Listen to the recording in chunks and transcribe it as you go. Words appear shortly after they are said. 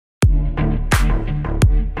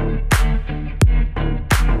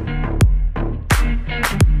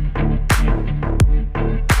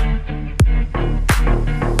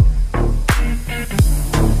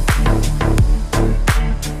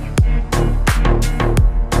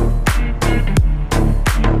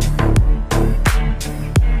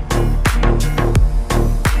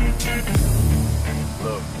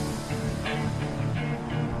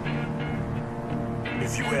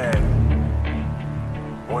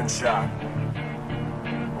one shot,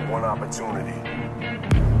 one opportunity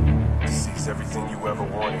to seize everything you ever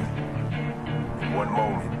wanted in one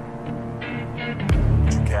moment.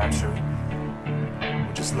 Would you capture it,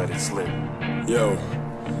 or just let it slip? Yo.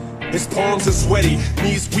 His palms are sweaty,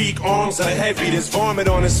 knees weak, arms are heavy. There's vomit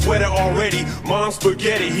on his sweater already. Mom's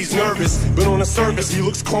spaghetti, he's nervous, but on the surface he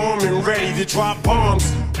looks calm and ready to drop bombs.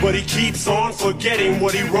 But he keeps on forgetting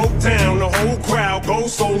what he wrote down. The whole crowd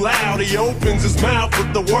goes so loud, he opens his mouth,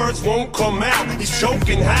 but the words won't come out. He's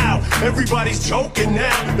choking how? Everybody's choking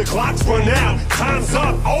now. The clock's run out, time's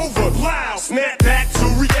up, over, loud. Snap back to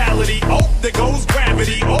reality. Oh, there goes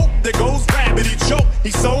gravity. Oh, there goes gravity. Choke.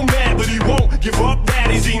 He's so mad, but he won't give up.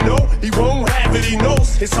 Daddies, he know he won't have it. He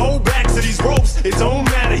knows his whole back to these ropes. It don't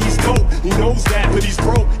matter, he's dope. He knows that, but he's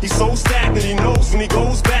broke. He's so stagnant. He knows when he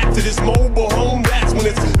goes back to this mobile home, that's when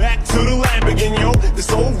it's back to the lab again, yo.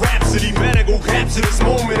 This old rhapsody better go capture this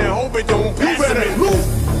moment and hope it don't pass him and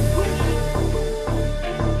move.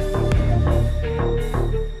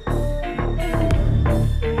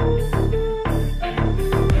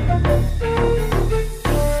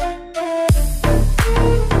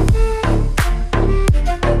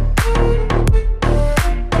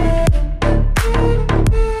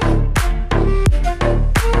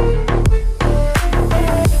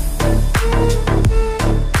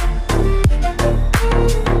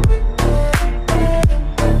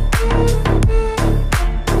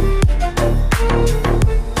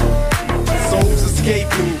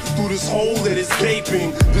 Through this hole that is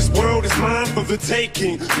gaping, this world is mine for the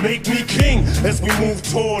taking. Make me king as we move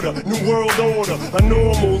toward a new world order. A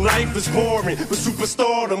normal life is boring, but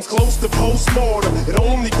superstardom's close to postmortem. It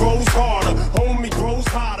only grows harder.